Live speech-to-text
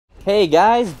Hey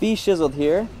guys, B Shizzled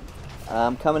here.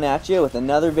 I'm coming at you with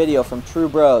another video from True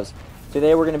Bros.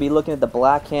 Today we're going to be looking at the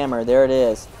Black Hammer. There it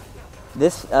is.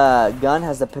 This gun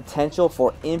has the potential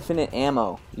for infinite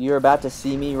ammo. You're about to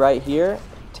see me right here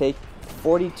take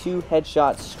 42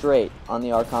 headshots straight on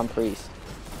the Archon Priest.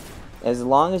 As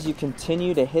long as you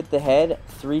continue to hit the head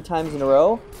 3 times in a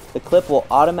row, the clip will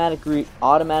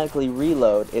automatically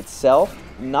reload itself,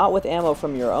 not with ammo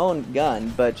from your own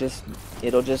gun, but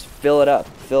it'll just fill it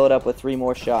up with 3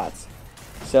 more shots.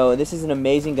 So this is an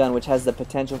amazing gun which has the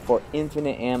potential for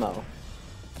infinite ammo.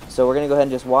 So we're going to go ahead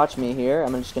and just watch me here.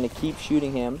 I'm just going to keep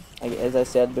shooting him, as I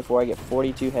said before, I get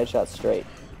 42 headshots straight.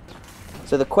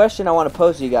 So the question I want to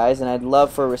pose to you guys, and I'd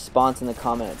love for a response in the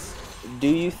comments: do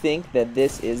you think that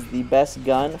this is the best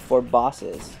gun for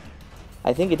bosses?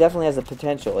 I think it definitely has the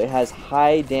potential. It has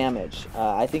high damage.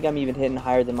 I think I'm even hitting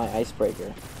higher than my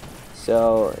Icebreaker.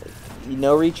 So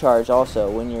no recharge also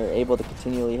when you're able to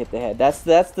continually hit the head. That's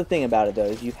the thing about it though,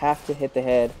 is you have to hit the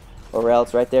head, or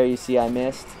else right there you see I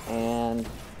missed, and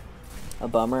a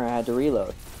bummer, I had to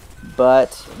reload.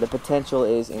 But the potential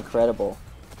is incredible.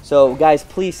 So guys,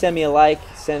 please send me a like,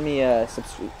 send me a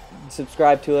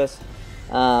subscribe to us.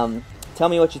 Tell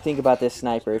me what you think about this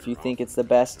sniper, if you think it's the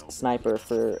best sniper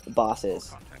for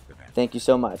bosses. Thank you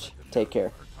so much. Take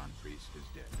care.